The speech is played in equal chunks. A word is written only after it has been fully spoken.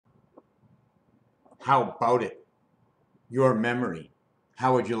How about it? Your memory.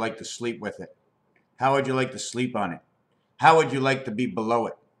 How would you like to sleep with it? How would you like to sleep on it? How would you like to be below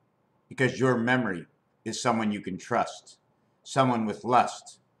it? Because your memory is someone you can trust, someone with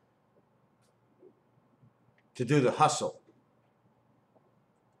lust, to do the hustle.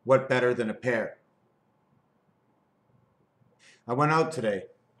 What better than a pair? I went out today,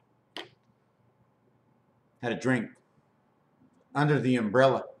 had a drink under the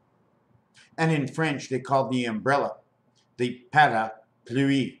umbrella. And in French, they call the umbrella the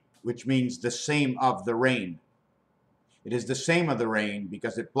parapluie, which means the same of the rain. It is the same of the rain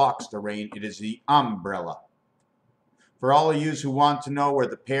because it blocks the rain. It is the umbrella. For all of you who want to know where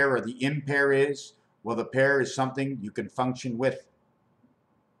the pair or the impair is, well, the pair is something you can function with.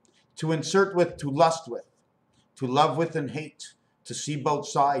 To insert with, to lust with, to love with and hate, to see both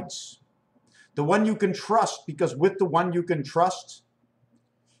sides. The one you can trust, because with the one you can trust,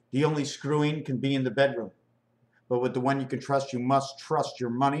 the only screwing can be in the bedroom. But with the one you can trust, you must trust your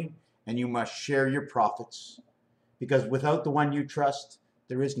money and you must share your profits. Because without the one you trust,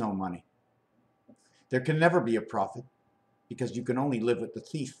 there is no money. There can never be a profit because you can only live with the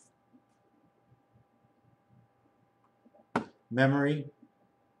thief. Memory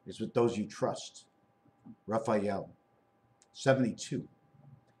is with those you trust. Raphael, 72,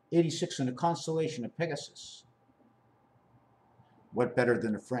 86 in the constellation of Pegasus. What better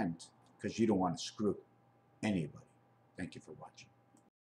than a friend? Because you don't want to screw anybody. Thank you for watching.